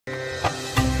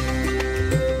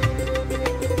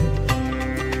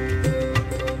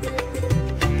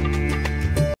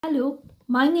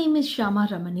My name is Shama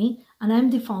Ramani and I am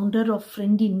the founder of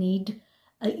Friend in Need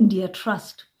India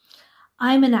Trust.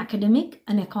 I am an academic,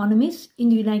 an economist in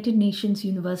the United Nations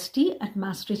University at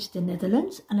Maastricht, the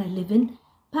Netherlands, and I live in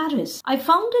Paris. I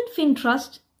founded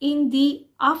FinTrust in the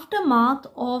aftermath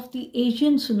of the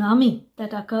Asian tsunami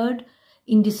that occurred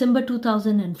in December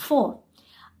 2004.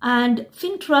 And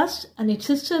FinTrust and its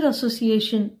sister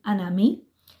association, ANAMI,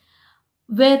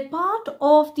 were part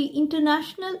of the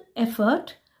international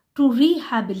effort to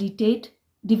rehabilitate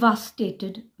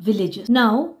devastated villages.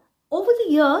 Now, over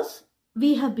the years,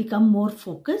 we have become more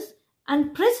focused,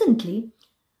 and presently,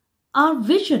 our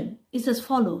vision is as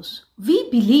follows. We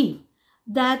believe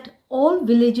that all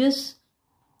villages,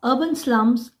 urban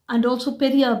slums, and also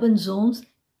peri-urban zones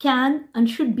can and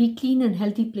should be clean and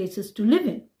healthy places to live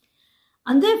in.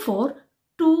 And therefore,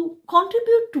 to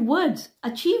contribute towards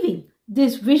achieving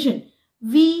this vision,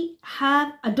 we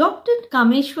have adopted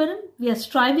Kameshwaram. We are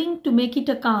striving to make it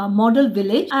a model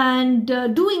village, and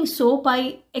doing so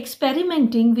by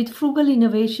experimenting with frugal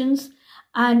innovations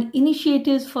and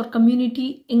initiatives for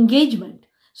community engagement.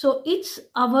 So it's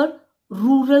our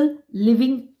rural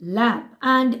living lab,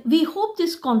 and we hope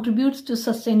this contributes to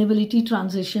sustainability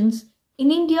transitions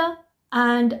in India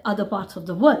and other parts of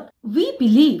the world. We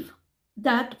believe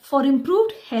that for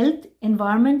improved health,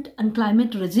 environment and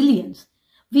climate resilience,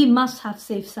 we must have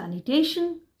safe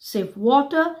sanitation, safe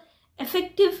water,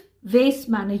 effective waste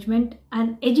management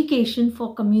and education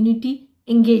for community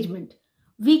engagement.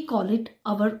 We call it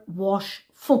our WASH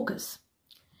focus.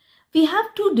 We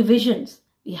have two divisions.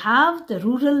 We have the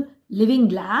Rural Living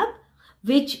Lab,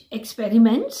 which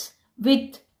experiments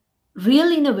with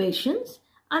real innovations,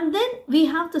 and then we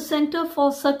have the Center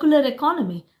for Circular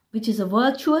Economy, which is a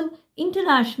virtual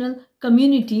international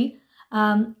community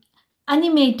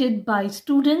animated by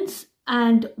students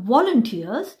and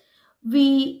volunteers.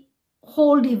 We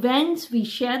hold events, we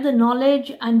share the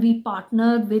knowledge, and we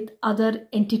partner with other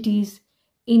entities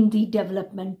in the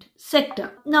development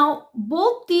sector. Now,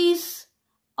 both these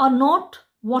are not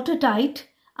watertight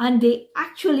and they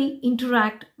actually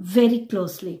interact very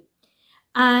closely.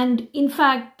 And in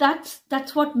fact,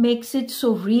 that's what makes it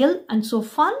so real and so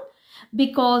fun,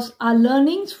 because our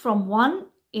learnings from one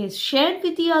is shared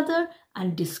with the other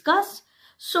and discussed.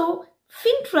 So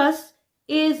FinTrust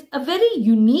is a very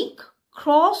unique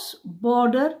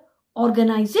cross-border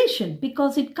organization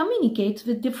because it communicates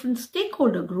with different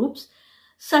stakeholder groups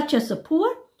such as the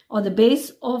poor or the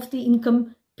base of the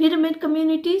income pyramid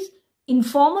communities,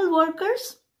 informal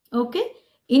workers,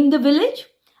 in the village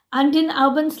and in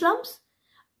urban slums,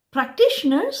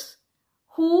 practitioners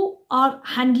who are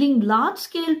handling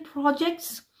large-scale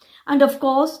projects, and of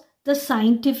course, the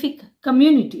scientific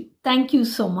community. Thank you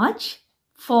so much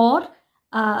for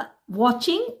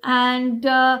watching, and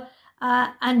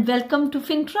welcome to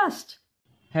FinTrust.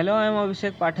 Hello, I am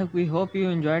Abhishek Pathak. We hope you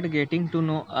enjoyed getting to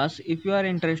know us. If you are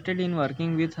interested in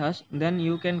working with us, then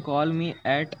you can call me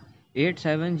at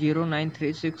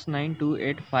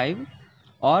 8709369285,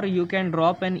 or you can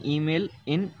drop an email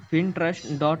in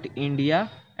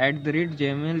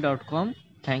fintrust.india@gmail.com.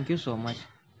 Thank you so much.